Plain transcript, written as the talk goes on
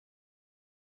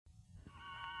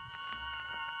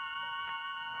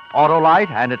Autolite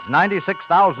and its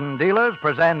 96,000 dealers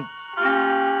present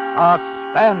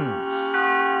Suspense.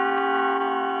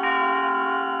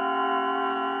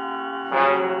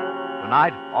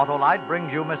 Tonight, Autolite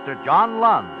brings you Mr. John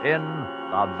Lund in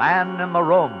The Man in the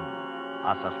Room,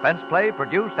 a suspense play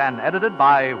produced and edited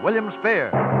by William Spear.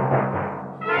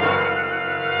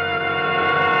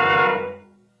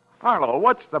 Harlow,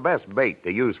 what's the best bait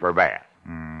to use for bass?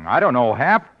 I don't know,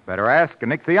 Hap. Better ask an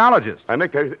ichthyologist. A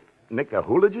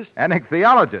nyctohologist? An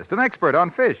ichthyologist, an expert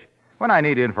on fish. When I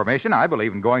need information, I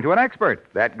believe in going to an expert.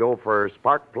 That go for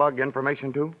spark plug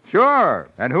information, too? Sure.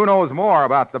 And who knows more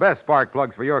about the best spark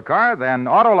plugs for your car than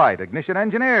Autolite ignition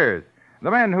engineers,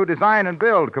 the men who design and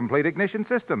build complete ignition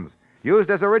systems, used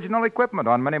as original equipment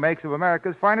on many makes of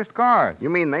America's finest cars.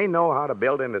 You mean they know how to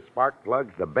build into spark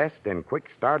plugs the best in quick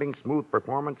starting, smooth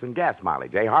performance, and gas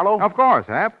mileage, eh, Harlow? Of course,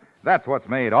 Hap. That's what's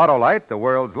made Autolite the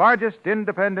world's largest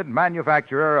independent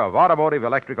manufacturer of automotive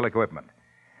electrical equipment.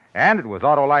 And it was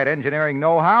Autolite engineering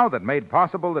know-how that made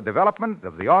possible the development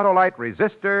of the Autolite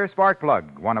resistor spark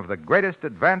plug, one of the greatest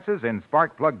advances in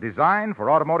spark plug design for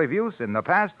automotive use in the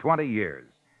past 20 years.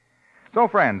 So,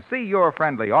 friends, see your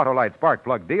friendly Autolite spark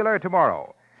plug dealer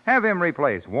tomorrow. Have him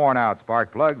replace worn-out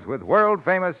spark plugs with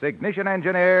world-famous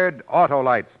ignition-engineered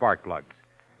Autolite spark plugs.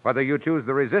 Whether you choose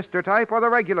the resistor type or the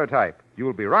regular type,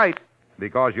 you'll be right,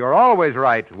 because you're always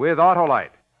right with Autolite.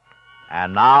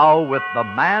 And now, with The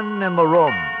Man in the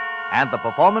Room and the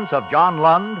performance of John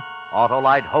Lund,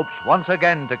 Autolite hopes once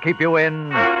again to keep you in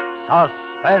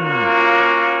suspense.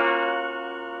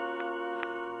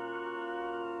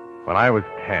 When I was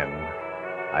 10,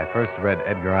 I first read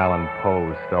Edgar Allan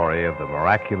Poe's story of the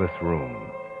miraculous room.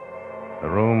 The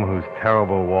room whose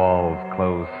terrible walls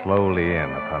closed slowly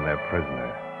in upon their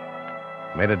prisoner.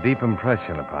 Made a deep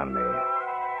impression upon me.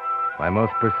 My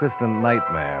most persistent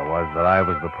nightmare was that I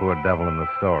was the poor devil in the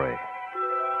story.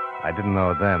 I didn't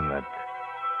know then that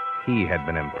he had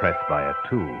been impressed by it,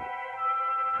 too,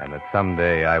 and that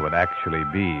someday I would actually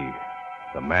be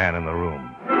the man in the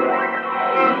room.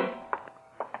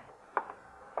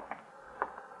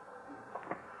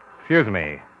 Excuse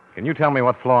me. Can you tell me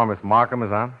what floor Miss Markham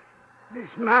is on? Miss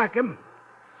Markham?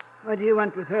 What do you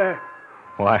want with her?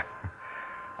 Why,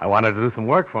 I want her to do some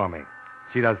work for me.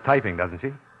 She does typing, doesn't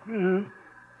she? Mm-hmm.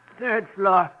 Third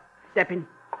floor. Step in.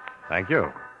 Thank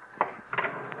you.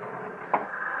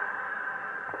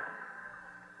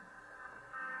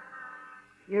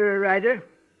 You're a writer?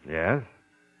 Yes.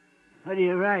 What do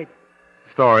you write?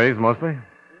 Stories, mostly.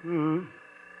 Mm-hmm.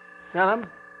 Sell 'em?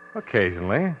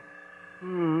 Occasionally.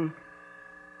 Mm-hmm.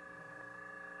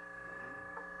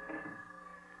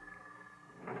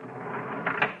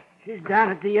 She's down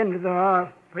at the end of the hall,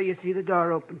 where you see the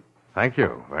door open. Thank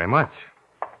you very much.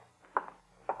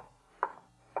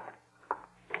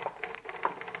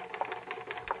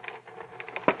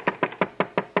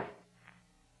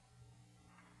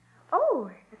 Oh,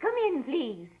 come in,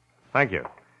 please. Thank you.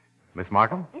 Miss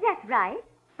Markham? That's right.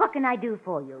 What can I do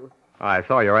for you? I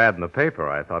saw your ad in the paper.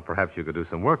 I thought perhaps you could do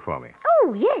some work for me.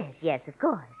 Oh, yes, of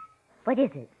course. What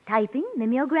is it? Typing?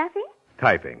 Mimeographing?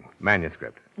 Typing.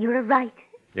 Manuscript. You're a writer?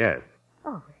 Yes.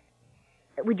 Oh.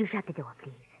 Would you shut the door,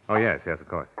 please? Oh, yes, of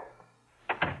course.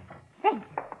 Thank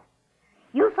you.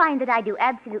 You'll find that I do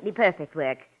absolutely perfect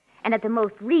work, and at the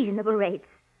most reasonable rates.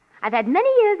 I've had many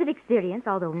years of experience,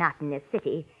 although not in this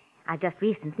city. I've just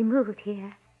recently moved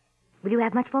here. Will you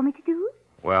have much for me to do?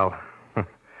 Well,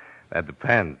 that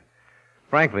depends.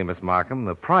 Frankly, Miss Markham,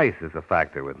 the price is a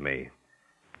factor with me.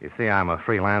 You see, I'm a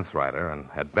freelance writer, and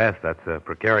at best, that's a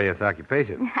precarious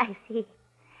occupation. I see.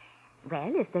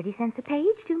 Well, is 30 cents a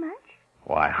page too much?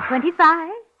 Why?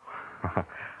 25?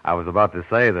 I was about to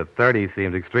say that 30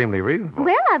 seems extremely reasonable.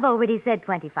 Well, I've already said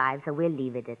 25, so we'll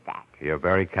leave it at that. You're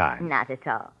very kind. Not at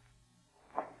all.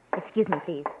 Excuse me,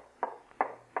 please.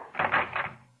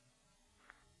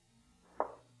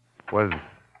 Was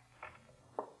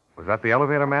that the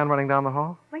elevator man running down the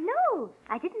hall? Well, no,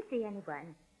 I didn't see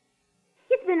anyone.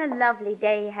 It's been a lovely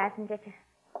day, hasn't it?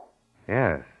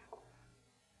 Yes.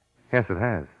 Yes, it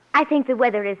has. I think the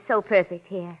weather is so perfect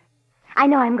here. I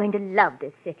know I'm going to love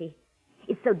this city.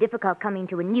 It's so difficult coming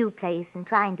to a new place and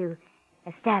trying to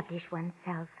establish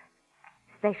oneself,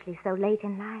 especially so late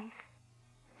in life.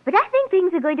 But I think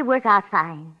things are going to work out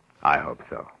fine. I hope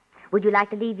so. Would you like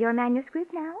to leave your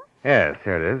manuscript now? Yes,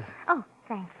 here it is. Oh,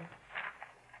 thank you.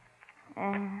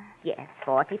 Yes,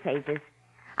 40 pages.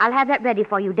 I'll have that ready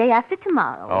for you day after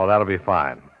tomorrow. Oh, that'll be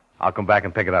fine. I'll come back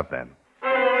and pick it up then.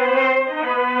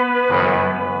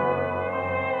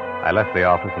 I left the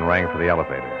office and rang for the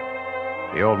elevator.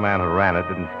 The old man who ran it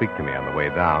didn't speak to me on the way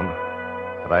down,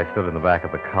 but I stood in the back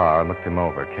of the car and looked him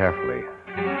over carefully.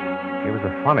 He He was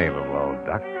a funny little old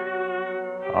duck,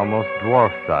 almost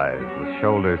dwarf-sized, with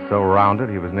shoulders so rounded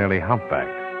he was nearly humpbacked.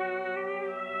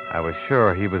 I was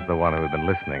sure he was the one who had been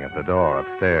listening at the door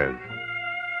upstairs.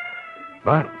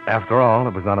 But, after all,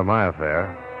 it was none of my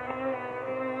affair.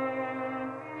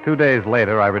 2 days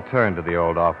later, I returned to the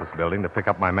old office building to pick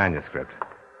up my manuscript.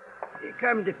 You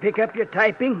come to pick up your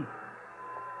typing?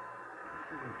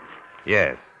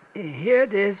 Yes. Here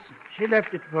it is. She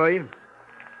left it for you.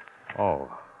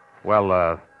 Oh.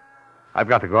 Well, I've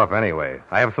got to go up anyway.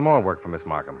 I have some more work for Miss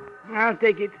Markham. I'll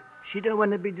take it. She don't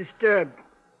want to be disturbed.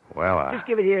 Well, Just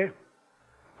give it here.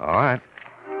 All right.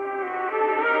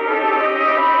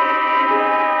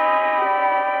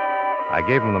 I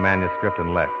gave him the manuscript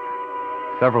and left.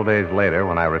 Several days later,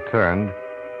 when I returned,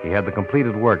 he had the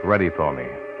completed work ready for me,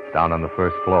 down on the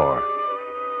first floor.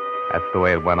 That's the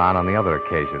way it went on the other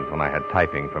occasions when I had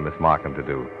typing for Miss Markham to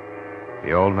do.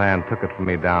 The old man took it from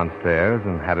me downstairs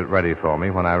and had it ready for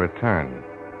me when I returned.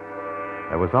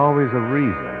 There was always a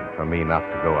reason for me not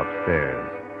to go upstairs.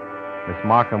 Miss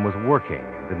Markham was working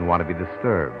and didn't want to be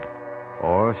disturbed.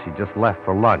 Or she just left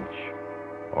for lunch.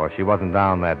 Or she wasn't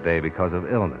down that day because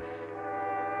of illness.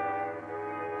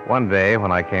 One day,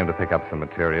 when I came to pick up some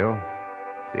material,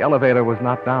 the elevator was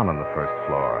not down on the first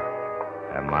floor,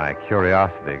 and my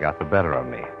curiosity got the better of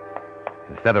me.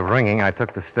 Instead of ringing, I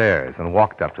took the stairs and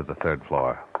walked up to the third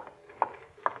floor.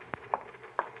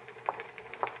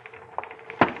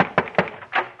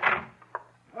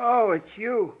 Oh, it's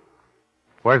you.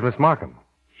 Where's Miss Markham?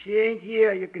 She ain't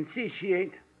here. You can see she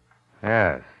ain't.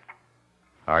 Yes.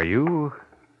 Are you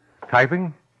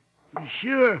typing?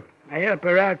 Sure. I help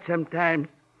her out sometimes.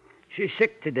 She's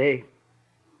sick today.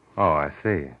 Oh, I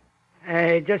see.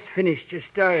 I just finished your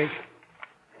story.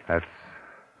 That's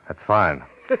fine.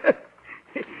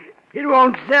 It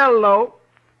won't sell, though.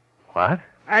 What?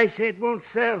 I say it won't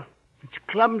sell. It's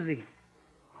clumsy.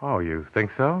 Oh, you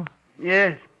think so?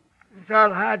 Yes. It's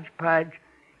all hodgepodge.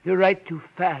 You write too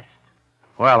fast.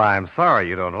 Well, I'm sorry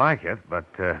you don't like it, but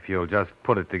if you'll just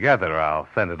put it together, I'll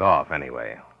send it off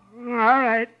anyway. All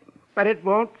right. But it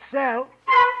won't sell.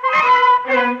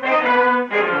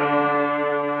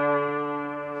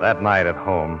 That night at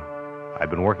home, I'd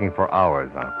been working for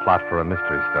hours on a plot for a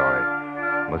mystery story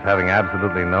and was having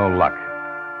absolutely no luck.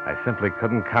 I simply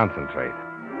couldn't concentrate.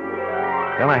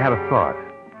 Then I had a thought.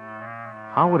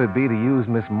 How would it be to use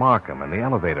Miss Markham and the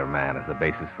elevator man as a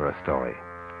basis for a story?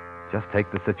 Just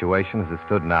take the situation as it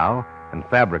stood now and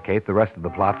fabricate the rest of the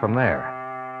plot from there.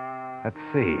 Let's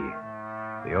see.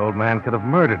 The old man could have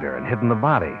murdered her and hidden the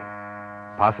body.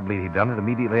 Possibly he'd done it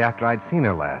immediately after I'd seen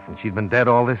her last, and she'd been dead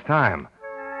all this time.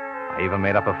 I even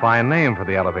made up a fine name for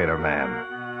the elevator man.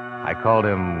 I called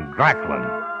him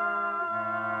Gracklin.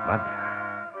 But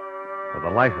for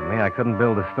the life of me, I couldn't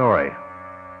build a story.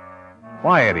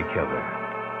 Why had he killed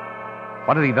her?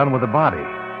 What had he done with the body?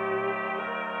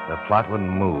 The plot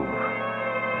wouldn't move.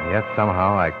 And yet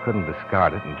somehow I couldn't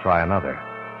discard it and try another.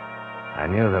 I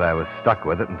knew that I was stuck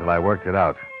with it until I worked it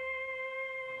out.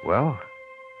 Well,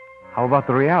 how about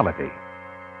the reality?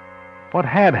 What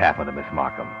had happened to Miss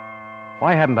Markham?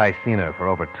 Why hadn't I seen her for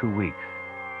over 2 weeks?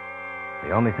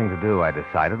 The only thing to do, I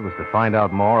decided, was to find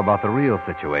out more about the real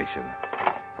situation.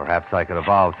 Perhaps I could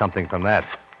evolve something from that.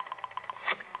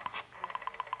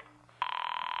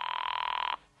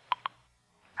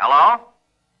 Hello?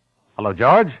 Hello,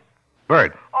 George?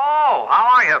 Bert. Oh,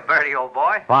 how are you, Bertie, old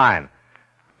boy? Fine.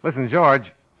 Listen,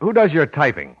 George, who does your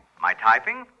typing? My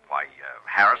typing? Why,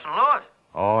 Harrison Lewis.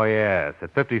 Oh, yes,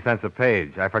 at 50 cents a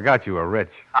page. I forgot you were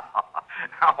rich.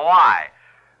 Why?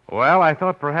 Well, I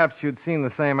thought perhaps you'd seen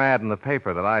the same ad in the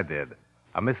paper that I did.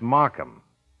 A Miss Markham.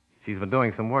 She's been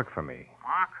doing some work for me.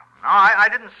 Markham? No, I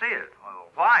didn't see it. Well,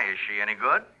 why? Is she any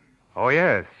good? Oh,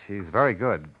 yes, she's very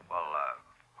good.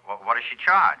 Well, what does she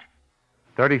charge?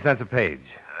 30 cents a page.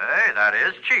 Hey, that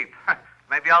is cheap.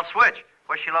 Maybe I'll switch.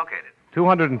 Where's she located?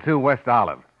 202 West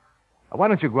Olive. Why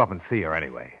don't you go up and see her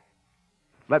anyway?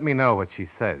 Let me know what she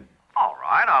says. All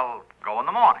right, I'll go in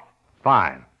the morning.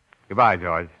 Fine. Goodbye,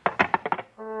 George.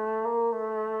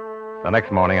 The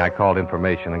next morning, I called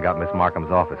information and got Miss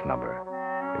Markham's office number.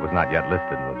 It was not yet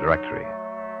listed in the directory.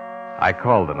 I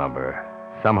called the number,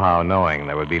 somehow knowing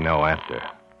there would be no answer.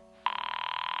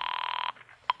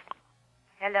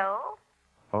 Hello?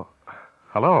 Oh,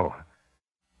 hello.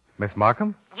 Miss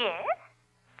Markham? Yes?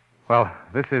 Well,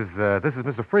 this is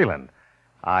Mr. Freeland.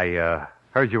 I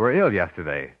heard you were ill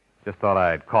yesterday. Just thought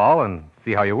I'd call and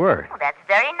see how you were. Oh, that's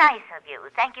very nice of you.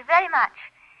 Thank you very much.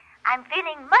 I'm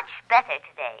feeling much better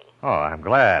today. Oh, I'm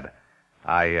glad.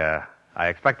 I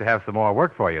expect to have some more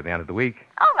work for you at the end of the week.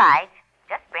 All right.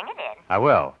 Just bring it in. I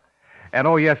will. And,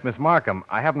 oh, yes, Miss Markham,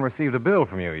 I haven't received a bill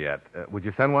from you yet. Would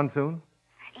you send one soon?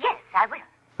 Yes, I will.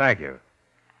 Thank you.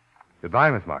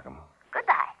 Goodbye, Miss Markham.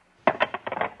 Goodbye.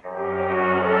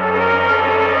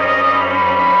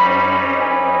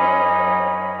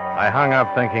 I hung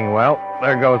up thinking, well,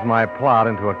 there goes my plot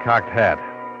into a cocked hat.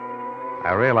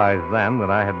 I realized then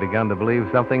that I had begun to believe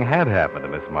something had happened to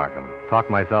Miss Markham. Talked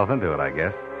myself into it, I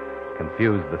guess.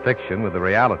 Confused the fiction with the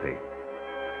reality.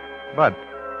 But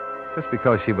just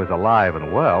because she was alive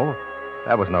and well,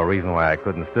 that was no reason why I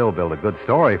couldn't still build a good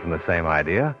story from the same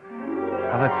idea.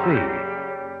 Now, let's see.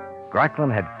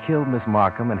 Gracklin had killed Miss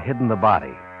Markham and hidden the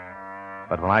body.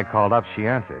 But when I called up, she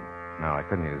answered. No, I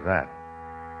couldn't use that.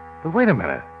 But wait a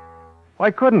minute. Why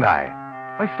couldn't I?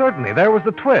 Why, certainly, there was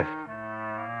the twist.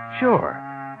 Sure.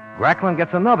 Gracklin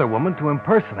gets another woman to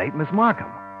impersonate Miss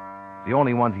Markham. The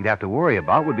only ones he'd have to worry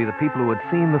about would be the people who had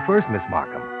seen the first Miss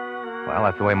Markham. Well,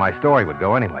 that's the way my story would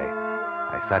go anyway.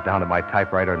 I sat down at my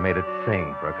typewriter and made it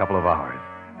sing for a couple of hours.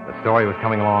 The story was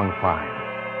coming along fine.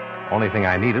 Only thing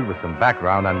I needed was some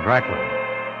background on Gracklin.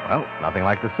 Well, nothing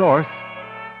like the source.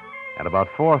 At about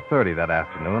 4:30 that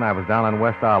afternoon, I was down on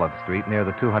West Olive Street near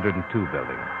the 202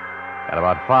 building. At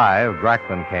about 5,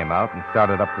 Gracklin came out and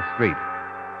started up the street.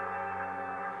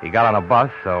 He got on a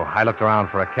bus, so I looked around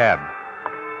for a cab.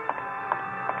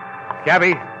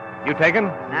 Cabby, you taken?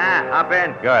 Nah, hop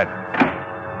in. Good.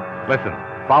 Listen,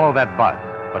 follow that bus,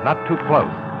 but not too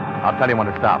close. I'll tell you when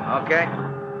to stop. Okay.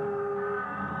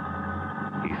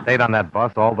 He stayed on that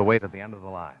bus all the way to the end of the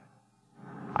line.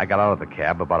 I got out of the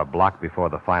cab about a block before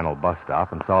the final bus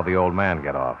stop and saw the old man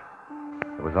get off.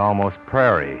 It was almost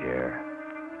prairie here.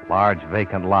 Large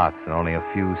vacant lots and only a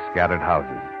few scattered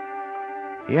houses.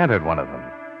 He entered one of them.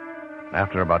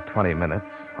 After about 20 minutes,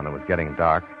 when it was getting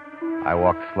dark, I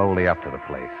walked slowly up to the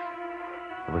place.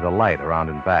 There was a light around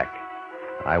and back.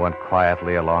 I went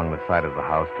quietly along the side of the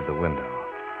house to the window.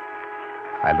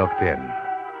 I looked in.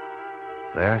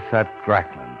 There sat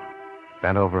Gracklin,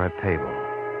 bent over a table,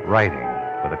 writing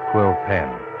with a quill pen.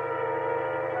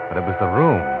 But it was the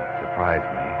room that surprised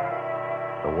me.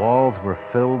 The walls were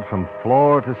filled from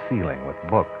floor to ceiling with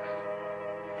books.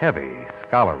 Heavy,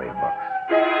 scholarly books.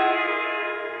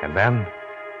 And then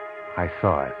I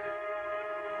saw it.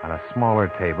 On a smaller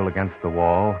table against the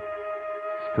wall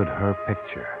stood her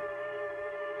picture.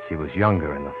 She was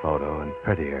younger in the photo and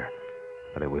prettier,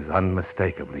 but it was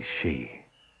unmistakably she.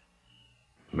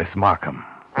 Miss Markham.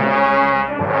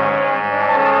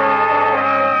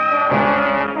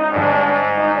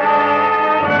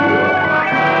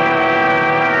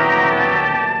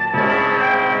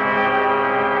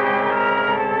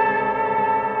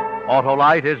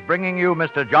 Autolite is bringing you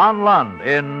Mr. John Lund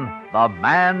in The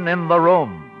Man in the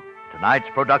Room. Tonight's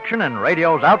production in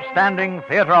radio's outstanding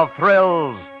theater of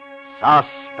thrills,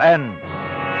 Suspense.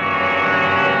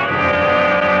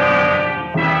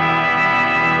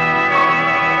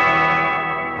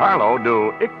 Harlow,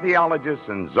 do ichthyologists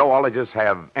and zoologists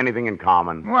have anything in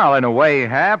common? Well, in a way,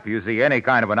 Hap, you see, any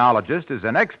kind of an ologist is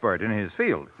an expert in his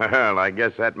field. Well, I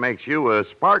guess that makes you a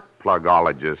spark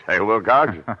plugologist, hey,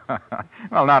 Wilcox?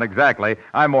 Well, not exactly.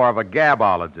 I'm more of a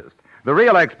gabologist. The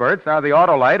real experts are the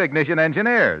Autolite ignition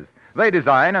engineers. They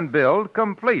design and build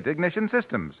complete ignition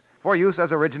systems for use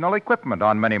as original equipment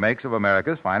on many makes of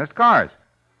America's finest cars.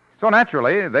 So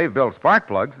naturally, they've built spark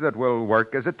plugs that will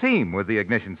work as a team with the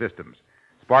ignition systems.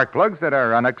 Spark plugs that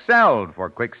are unexcelled for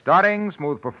quick starting,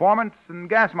 smooth performance, and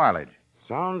gas mileage.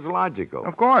 Sounds logical.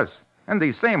 Of course. And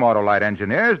these same Autolite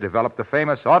engineers developed the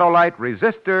famous Autolite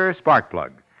resistor spark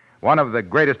plug, one of the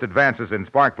greatest advances in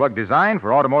spark plug design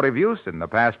for automotive use in the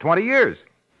past 20 years.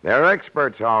 They're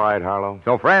experts, all right, Harlow.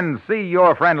 So, friends, see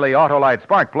your friendly Autolite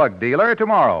spark plug dealer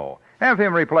tomorrow. Have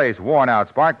him replace worn-out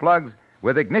spark plugs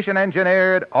with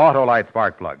ignition-engineered Autolite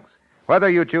spark plugs. Whether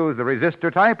you choose the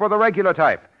resistor type or the regular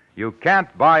type, you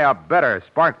can't buy a better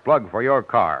spark plug for your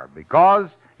car because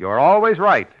you're always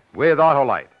right with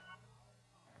Autolite.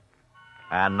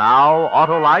 And now,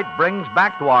 Autolite brings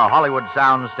back to our Hollywood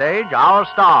soundstage our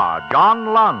star,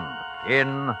 John Lund,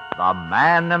 in The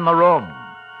Man in the Room,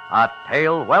 a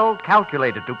tale well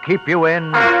calculated to keep you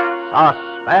in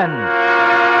suspense.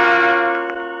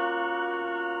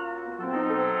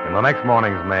 In the next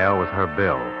morning's mail was her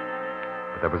bill.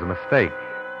 But there was a mistake.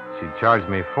 She'd charged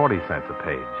me 40 cents a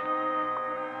page.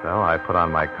 So I put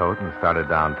on my coat and started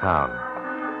downtown.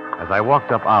 As I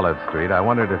walked up Olive Street, I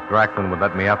wondered if Gracklin would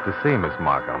let me up to see Miss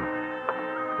Markham.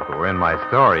 If it were in my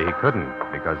story, he couldn't,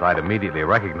 because I'd immediately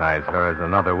recognize her as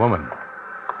another woman.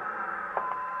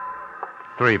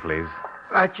 3, please.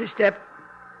 Watch your step.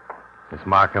 Miss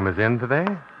Markham is in today?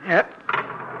 Yep.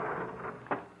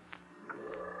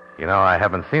 You know, I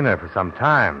haven't seen her for some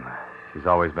time. She's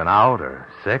always been out or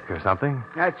sick or something?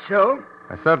 That's so?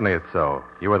 Certainly it's so.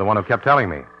 You were the one who kept telling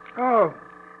me. Oh,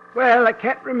 well, I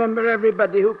can't remember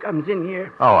everybody who comes in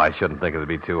here. Oh, I shouldn't think it'd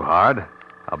be too hard.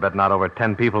 I'll bet not over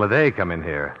 10 people a day come in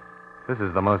here. This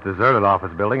is the most deserted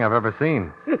office building I've ever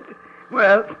seen.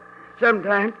 Well,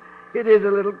 sometimes it is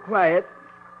a little quiet.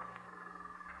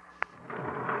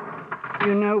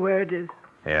 You know where it is?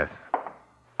 Yes.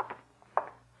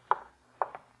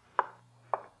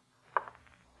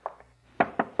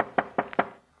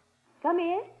 Come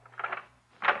in.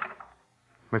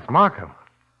 Miss Markham.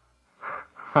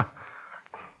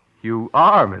 You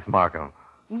are Miss Markham.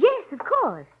 Yes, of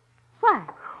course. Why?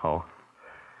 Oh,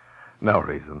 no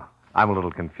reason. I'm a little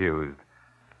confused.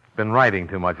 Been writing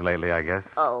too much lately, I guess.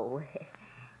 Oh,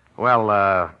 Well,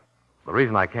 the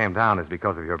reason I came down is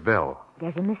because of your bill.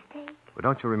 there's a mistake. But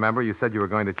don't you remember you said you were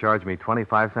going to charge me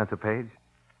 25 cents a page?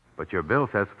 But your bill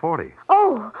says 40.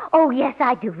 Oh, yes,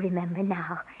 I do remember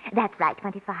now. That's right,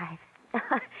 25.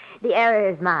 The error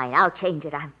is mine. I'll change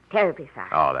it. I'm terribly sorry.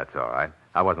 Oh, that's all right.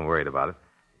 I wasn't worried about it.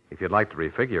 If you'd like to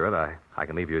refigure it, I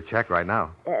can leave you a check right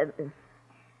now.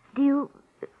 Do you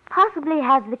possibly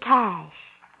have the cash?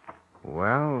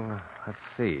 Well, let's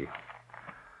see.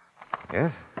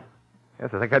 Yes? Yes,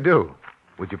 I think I do.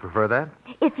 Would you prefer that?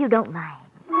 If you don't mind.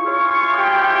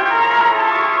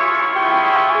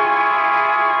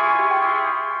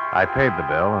 I paid the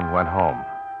bill and went home.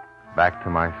 Back to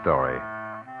my story.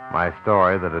 My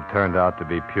story that had turned out to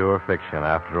be pure fiction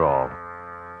after all.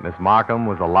 Miss Markham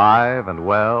was alive and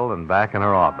well and back in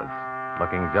her office,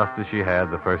 looking just as she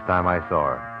had the first time I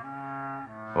saw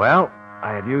her. Well,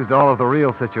 I had used all of the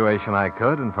real situation I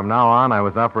could, and from now on I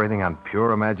was operating on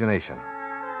pure imagination.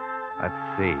 Let's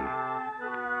see.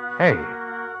 Hey,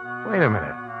 wait a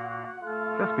minute.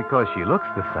 Just because she looks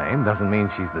the same doesn't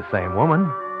mean she's the same woman.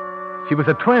 She was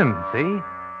a twin, see?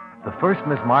 The first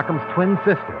Miss Markham's twin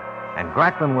sister. And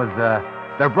Gracklin was,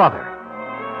 their brother.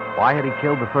 Why had he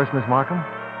killed the first Miss Markham?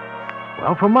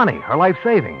 Well, for money, her life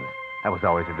savings. That was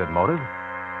always a good motive.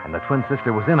 And the twin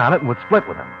sister was in on it and would split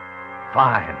with him.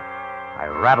 Fine. I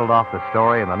rattled off the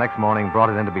story and the next morning brought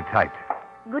it in to be typed.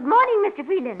 Good morning, Mr.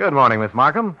 Freeland. Good morning, Miss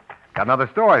Markham. Got another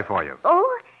story for you.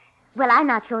 Oh, well, I'm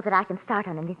not sure that I can start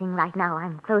on anything right now.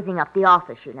 I'm closing up the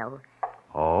office, you know.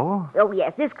 Oh? Oh,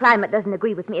 yes, this climate doesn't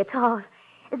agree with me at all.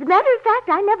 As a matter of fact,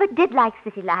 I never did like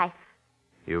city life.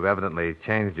 You've evidently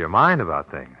changed your mind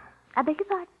about things. I beg your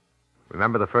pardon?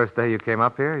 Remember the first day you came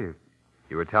up here?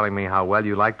 You were telling me how well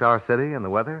you liked our city and the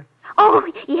weather? Oh,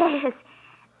 yes.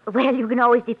 Well, you can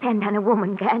always depend on a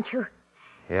woman, can't you?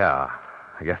 Yeah,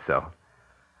 I guess so.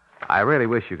 I really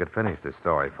wish you could finish this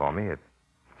story for me. It's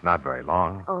not very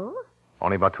long. Oh?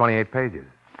 Only about 28 pages.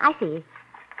 I see.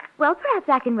 Well, perhaps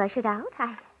I can rush it out.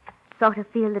 I sort of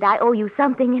feel that I owe you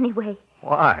something anyway.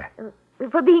 Why?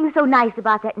 For being so nice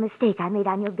about that mistake I made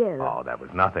on your bill. Oh, that was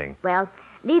nothing. Well,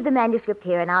 leave the manuscript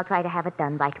here, and I'll try to have it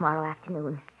done by tomorrow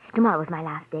afternoon. Tomorrow's my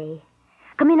last day.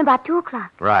 Come in about 2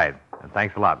 o'clock. Right. And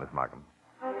thanks a lot, Miss Markham.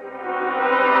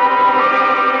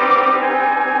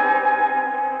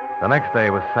 The next day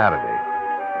was Saturday.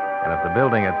 And if the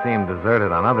building had seemed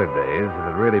deserted on other days, it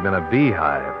had really been a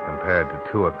beehive compared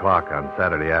to 2 o'clock on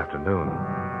Saturday afternoon.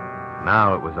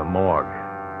 Now it was a morgue.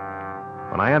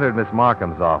 When I entered Miss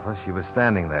Markham's office, she was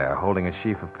standing there holding a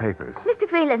sheaf of papers. Mr.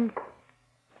 Freeland,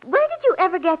 where did you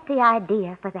ever get the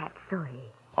idea for that story?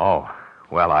 Oh,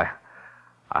 well, I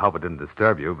hope it didn't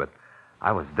disturb you, but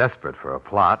I was desperate for a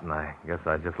plot, and I guess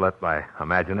I just let my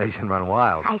imagination run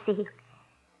wild. I see.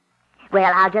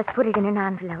 Well, I'll just put it in an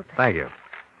envelope. Thank you.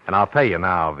 And I'll pay you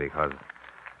now because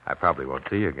I probably won't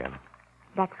see you again.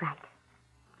 That's right.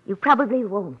 You probably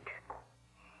won't.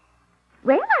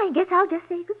 Well, I guess I'll just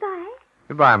say goodbye.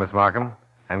 Goodbye, Miss Markham,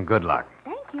 and good luck.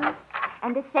 Thank you.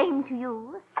 And the same to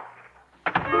you.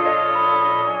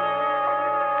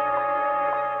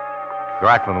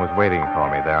 Gracklin was waiting for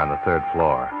me there on the 3rd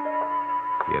floor.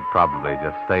 He had probably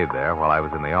just stayed there while I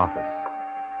was in the office.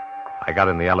 I got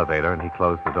in the elevator, and he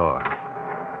closed the door.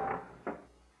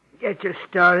 Get your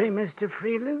story, Mr.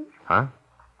 Freeland? Huh?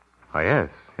 Oh, yes.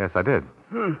 Yes, I did.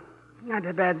 Not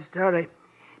a bad story.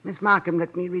 Miss Markham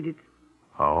let me read it.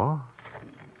 Oh?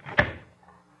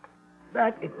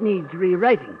 But it needs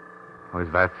rewriting. Oh,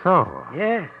 is that so?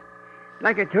 Yes.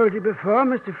 Like I told you before,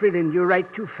 Mr. Freeland, you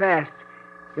write too fast.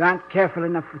 You aren't careful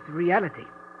enough with the reality.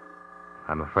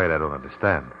 I'm afraid I don't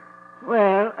understand.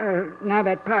 Well, now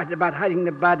that part about hiding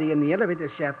the body in the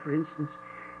elevator shaft, for instance,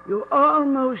 you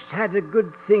almost had a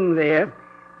good thing there,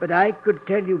 but I could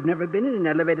tell you've never been in an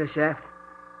elevator shaft.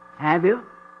 Have you?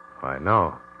 Why,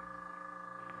 no.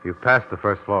 You've passed the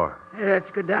 1st floor. Let's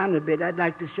go down a bit. I'd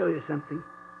like to show you something.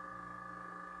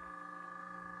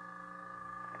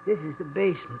 This is the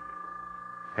basement.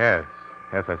 Yes,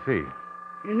 I see.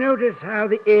 You notice how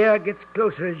the air gets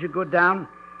closer as you go down?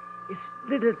 It's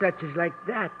little touches like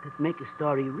that that make a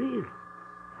story real.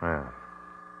 Yeah.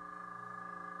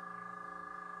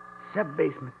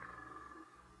 Sub-basement.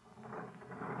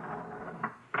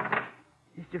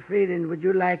 Mr. Freeland, would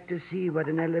you like to see what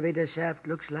an elevator shaft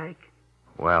looks like?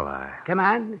 Well, Come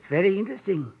on, it's very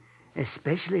interesting,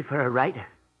 especially for a writer.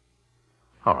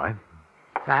 all right.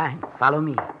 Fine, follow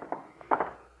me.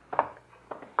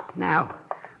 Now,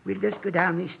 we'll just go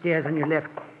down these stairs on your left.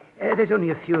 There's only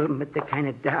a few of them, but they're kind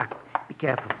of dark. Be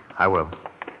careful. I will.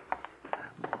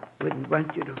 Wouldn't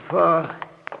want you to fall.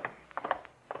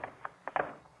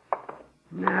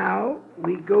 Now,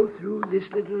 we go through this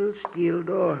little steel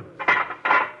door.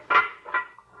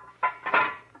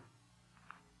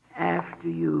 After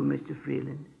you, Mr.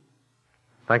 Freeland.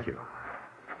 Thank you.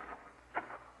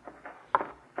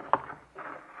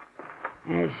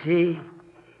 See,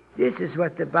 this is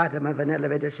what the bottom of an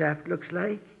elevator shaft looks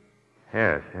like.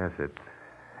 Yes,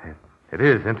 it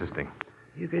is interesting.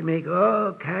 You could make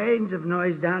all kinds of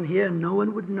noise down here and no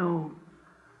one would know.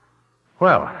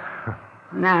 Well,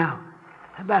 Now,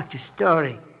 about your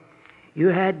story. You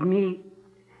had me,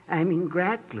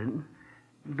 Gracklin,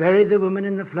 bury the woman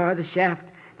in the floor of the shaft.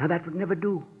 Now, that would never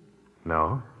do.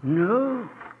 no. No.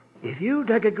 If you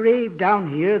dug a grave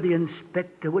down here, the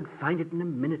inspector would find it in a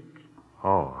minute.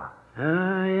 Oh,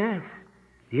 Ah, yes.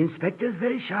 The inspector's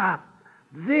very sharp.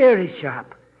 Very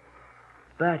sharp.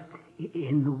 But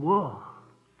in the wall.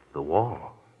 the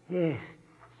wall. Yes.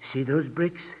 See those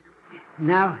bricks?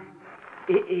 Now,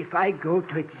 if I go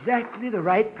to exactly the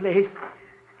right place,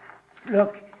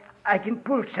 look, I can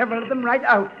pull several of them right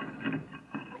out.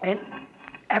 And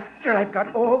after I've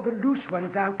got all the loose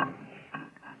ones out,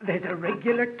 there's a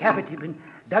regular cavity been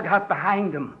dug out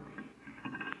behind them.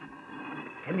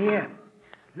 Come here.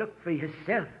 Look for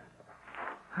yourself.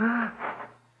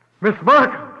 Miss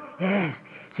Markham! Yes.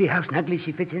 See how snugly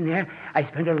she fits in there? I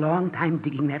spent a long time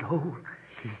digging that hole.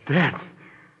 She's dead.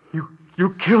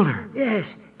 You killed her. Yes.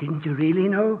 Didn't you really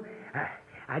know?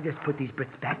 I'll just put these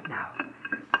bricks back now.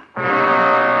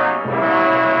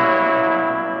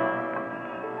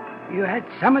 You had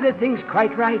some of the things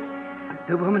quite right.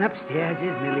 The woman upstairs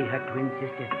is Millie, her twin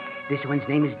sister. This one's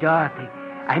name is Dorothy.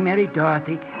 I married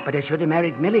Dorothy, but I should have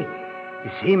married Millie.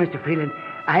 You see, Mr. Freeland,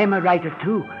 I am a writer,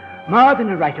 too. More than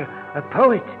a writer, a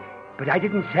poet. But I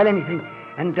didn't sell anything,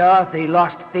 and Dorothy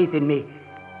lost faith in me.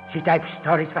 She typed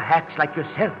stories for hacks like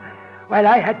yourself, while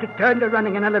I had to turn to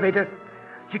running an elevator.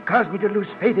 She caused me to lose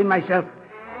faith in myself.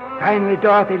 Finally,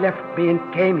 Dorothy left me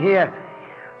and came here.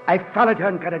 I followed her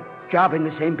and got a job in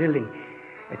the same building.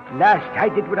 At last, I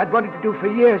did what I'd wanted to do for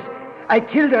years. I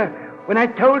killed her. When I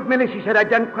told Millie, she said I'd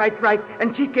done quite right,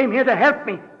 and she came here to help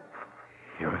me.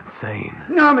 You're insane.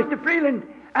 No, Mr. Freeland.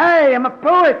 I am a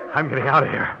poet. I'm getting out of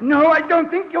here. No, I don't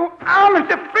think you are,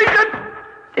 Mr. Freeland.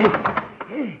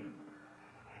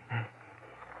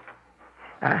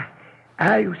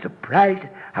 Are you surprised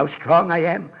how strong I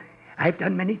am? I've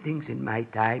done many things in my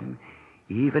time,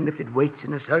 even if it waits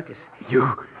in a circus.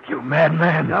 You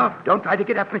madman. No, don't try to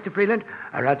get up, Mr. Freeland,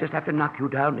 or I'll just have to knock you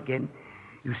down again.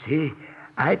 You see,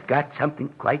 I've got something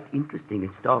quite interesting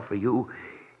in store for you.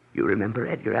 You remember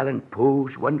Edgar Allan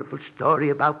Poe's wonderful story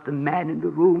about the man in the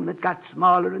room that got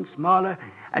smaller and smaller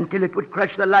until it would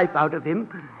crush the life out of him?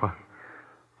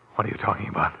 What are you talking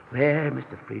about? Well,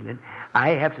 Mr. Freeland, I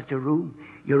have such a room.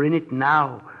 You're in it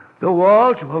now. The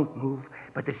walls won't move,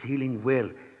 but the ceiling will.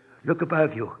 Look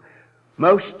above you.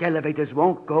 Most elevators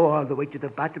won't go all the way to the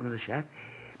bottom of the shaft,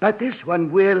 but this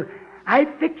one will. I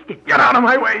fixed it. Get out of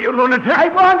my way, you lunatic! I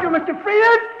warned you, Mr.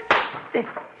 Freeland!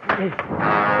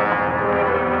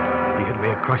 He hit me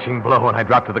a crushing blow, and I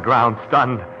dropped to the ground,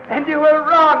 stunned. And you were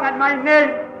wrong on my name.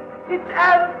 It's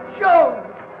Al Jones.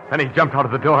 Then he jumped out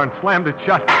of the door and slammed it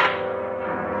shut.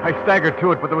 I staggered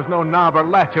to it, but there was no knob or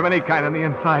latch of any kind on the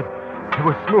inside. It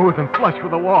was smooth and flush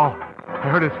with the wall. I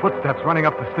heard his footsteps running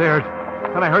up the stairs.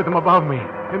 Then I heard them above me,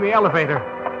 in the elevator.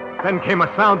 Then came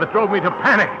a sound that drove me to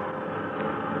panic.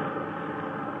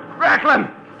 Racklin,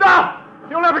 stop!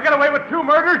 You'll never get away with 2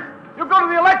 murders. You'll go to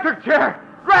the electric chair.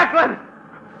 Racklin!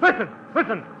 Listen.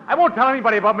 I won't tell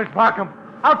anybody about Miss Markham.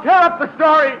 I'll tear up the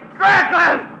story.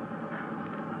 Racklin!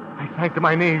 I sank to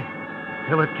my knees.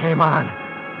 Still it came on.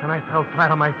 Then I fell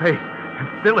flat on my face. And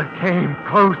still it came,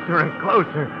 closer and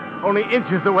closer, only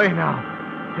inches away now.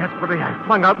 Desperately, I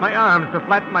flung out my arms to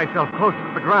flatten myself close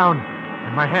to the ground.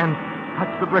 And my hand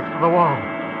touched the bricks of the wall.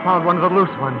 Found one of the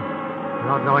loose ones.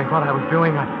 Without knowing what I was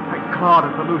doing, I clawed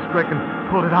at the loose brick and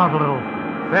pulled it out a little.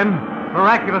 Then,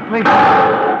 miraculously, the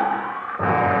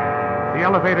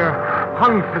elevator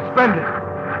hung suspended.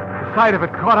 side of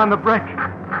it caught on the brick.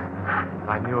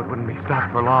 I knew it wouldn't be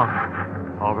stopped for long.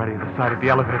 Already the side of the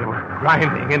elevator was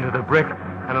grinding into the brick,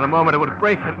 and in a moment it would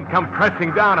break it and come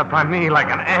pressing down upon me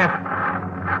like an ant.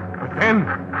 But then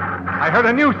I heard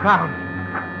a new sound.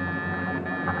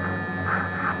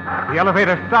 The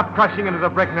elevator stopped crushing into the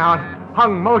brick now and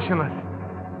hung motionless.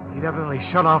 He'd evidently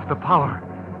shut off the power.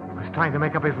 He was trying to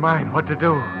make up his mind what to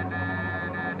do.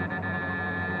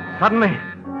 Suddenly,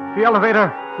 the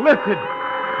elevator lifted.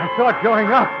 I saw it going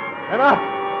up and up,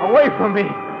 away from me.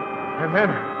 And then,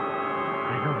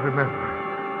 I don't remember.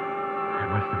 I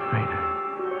must have fainted.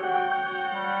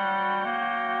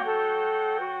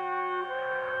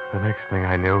 The next thing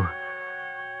I knew,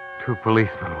 2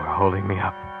 policemen were holding me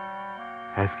up,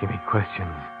 asking me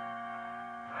questions.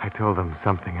 I told them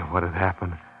something of what had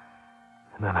happened,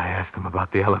 and then I asked them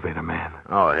about the elevator man.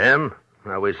 Oh, him?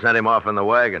 Well, we sent him off in the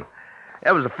wagon.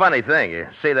 It was a funny thing. You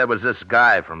see, there was this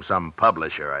guy from some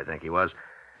publisher, I think he was,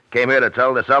 came here to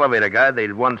tell this elevator guy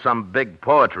they'd won some big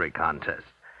poetry contest.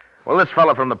 Well, this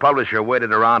fellow from the publisher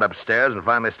waited around upstairs and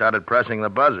finally started pressing the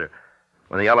buzzer.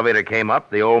 When the elevator came up,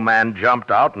 the old man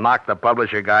jumped out, knocked the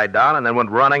publisher guy down, and then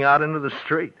went running out into the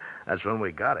street. That's when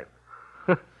we got him.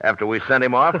 After we sent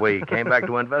him off, we came back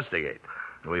to investigate.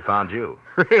 And we found you.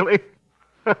 Really?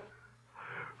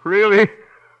 Really?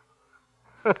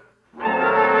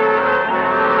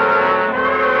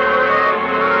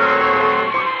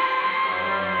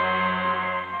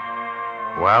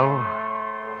 Well,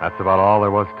 that's about all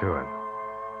there was to it.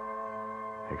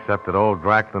 Except that old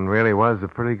Drachlin really was a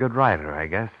pretty good writer, I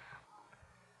guess.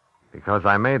 Because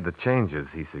I made the changes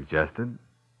he suggested.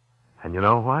 And you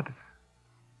know what?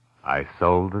 I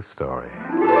sold the story.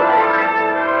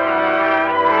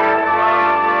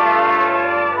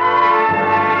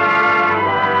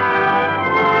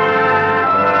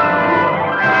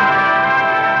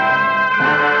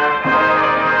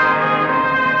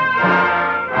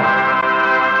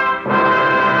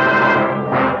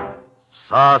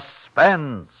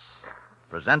 Suspense,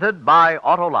 presented by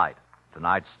Autolite.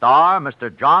 Tonight's star, Mr.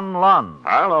 John Lund.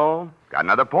 Hello. Got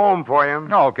another poem for you.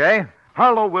 Okay.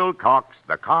 Harlow Wilcox,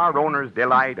 the car owner's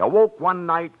delight, awoke one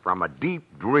night from a deep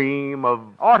dream of...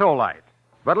 Autolite.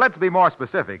 But let's be more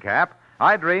specific, Hap.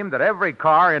 I dreamed that every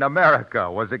car in America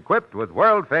was equipped with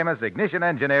world-famous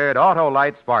ignition-engineered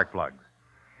Autolite spark plugs.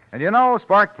 And you know,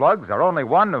 spark plugs are only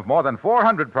one of more than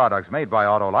 400 products made by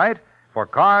Autolite for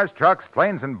cars, trucks,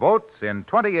 planes, and boats in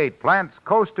 28 plants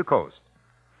coast to coast.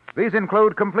 These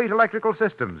include complete electrical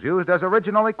systems used as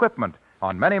original equipment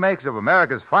on many makes of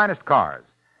America's finest cars.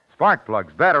 Spark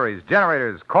plugs, batteries,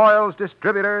 generators, coils,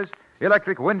 distributors,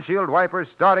 electric windshield wipers,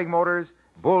 starting motors,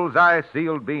 bullseye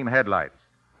sealed beam headlights.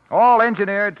 All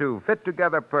engineered to fit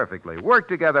together perfectly, work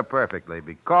together perfectly,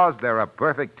 because they're a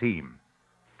perfect team.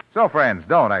 So, friends,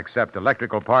 don't accept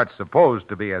electrical parts supposed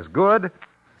to be as good.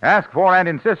 Ask for and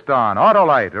insist on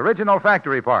Autolite original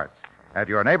factory parts at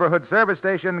your neighborhood service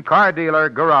station, car dealer,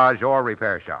 garage, or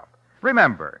repair shop.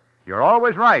 Remember, you're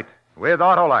always right with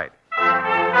Autolite.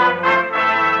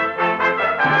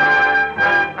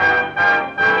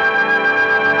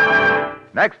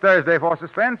 Next Thursday for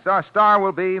Suspense, our star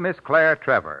will be Miss Claire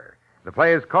Trevor. The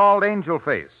play is called Angel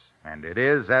Face, and it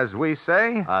is, as we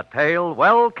say, a tale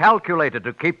well calculated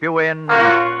to keep you in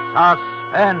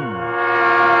suspense.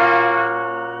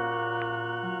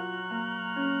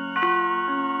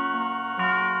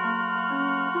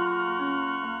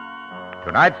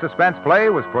 Tonight's suspense play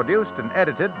was produced and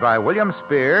edited by William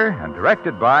Spear and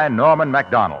directed by Norman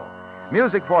MacDonald.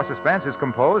 Music for Suspense is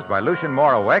composed by Lucien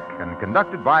Moraweck and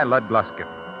conducted by Lud Gluskin.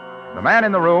 The Man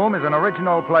in the Room is an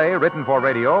original play written for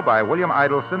radio by William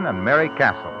Idelson and Mary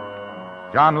Castle.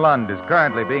 John Lund is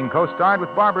currently being co-starred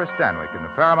with Barbara Stanwyck in the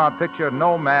Paramount picture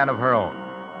No Man of Her Own.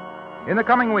 In the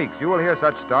coming weeks, you will hear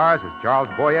such stars as Charles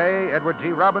Boyer, Edward G.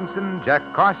 Robinson, Jack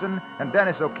Carson, and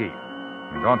Dennis O'Keefe.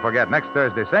 And don't forget, next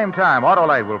Thursday, same time,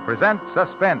 Autolite will present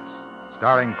Suspense,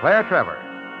 starring Claire Trevor.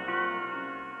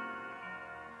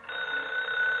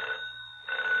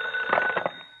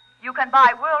 You can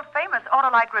buy world-famous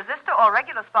Autolite resistor or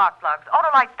regular spark plugs,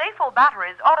 Autolite stay-full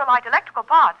batteries, Autolite electrical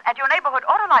parts at your neighborhood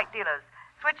Autolite dealers.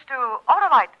 Switch to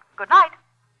Autolite. Good night.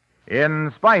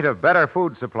 In spite of better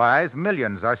food supplies,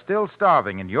 millions are still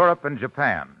starving in Europe and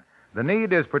Japan. The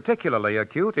need is particularly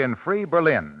acute in Free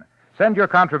Berlin. Send your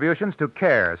contributions to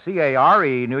CARE,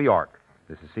 C-A-R-E, New York.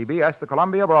 This is CBS, the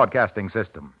Columbia Broadcasting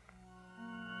System.